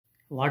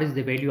what is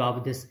the value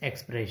of this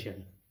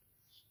expression.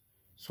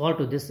 Solve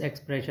to this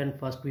expression,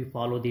 first we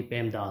follow the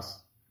PEMDAS.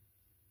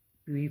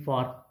 P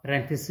for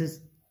parenthesis,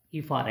 E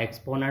for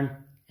exponent,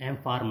 M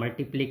for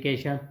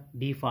multiplication,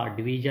 D for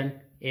division,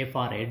 A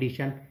for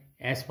addition,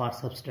 S for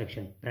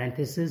subtraction.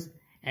 Parenthesis,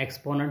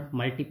 exponent,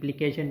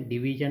 multiplication,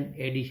 division,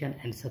 addition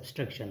and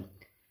subtraction.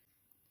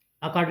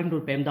 According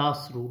to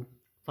PEMDAS rule,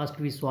 first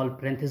we solve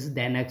parenthesis,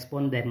 then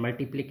exponent, then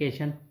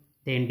multiplication,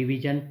 then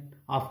division,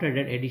 after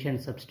that addition,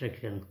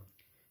 subtraction.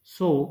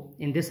 So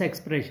in this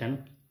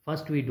expression,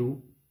 first we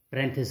do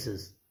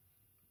parenthesis.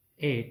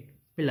 8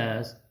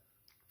 plus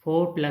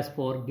 4 plus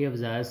 4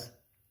 gives us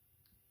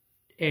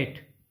 8.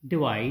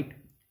 Divide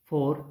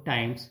 4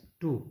 times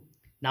 2.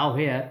 Now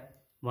here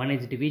one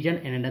is division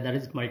and another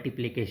is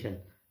multiplication.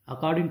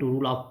 According to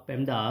rule of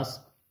PEMDAS,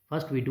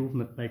 first we do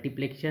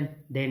multiplication,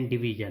 then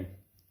division.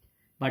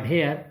 But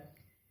here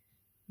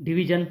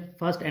division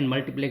first and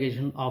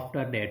multiplication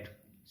after that.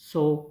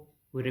 So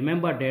we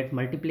remember that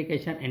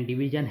multiplication and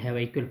division have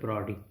equal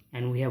priority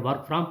and we have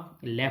worked from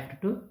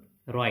left to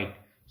right.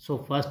 So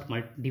first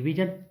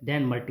division,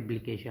 then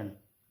multiplication.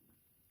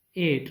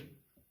 8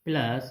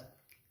 plus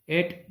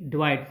 8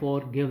 divide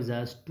 4 gives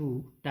us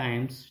 2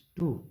 times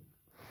 2.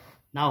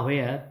 Now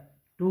here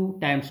 2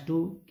 times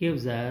 2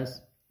 gives us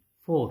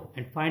 4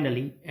 and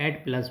finally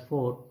 8 plus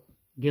 4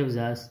 gives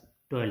us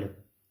 12.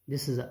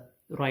 This is the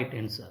right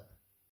answer.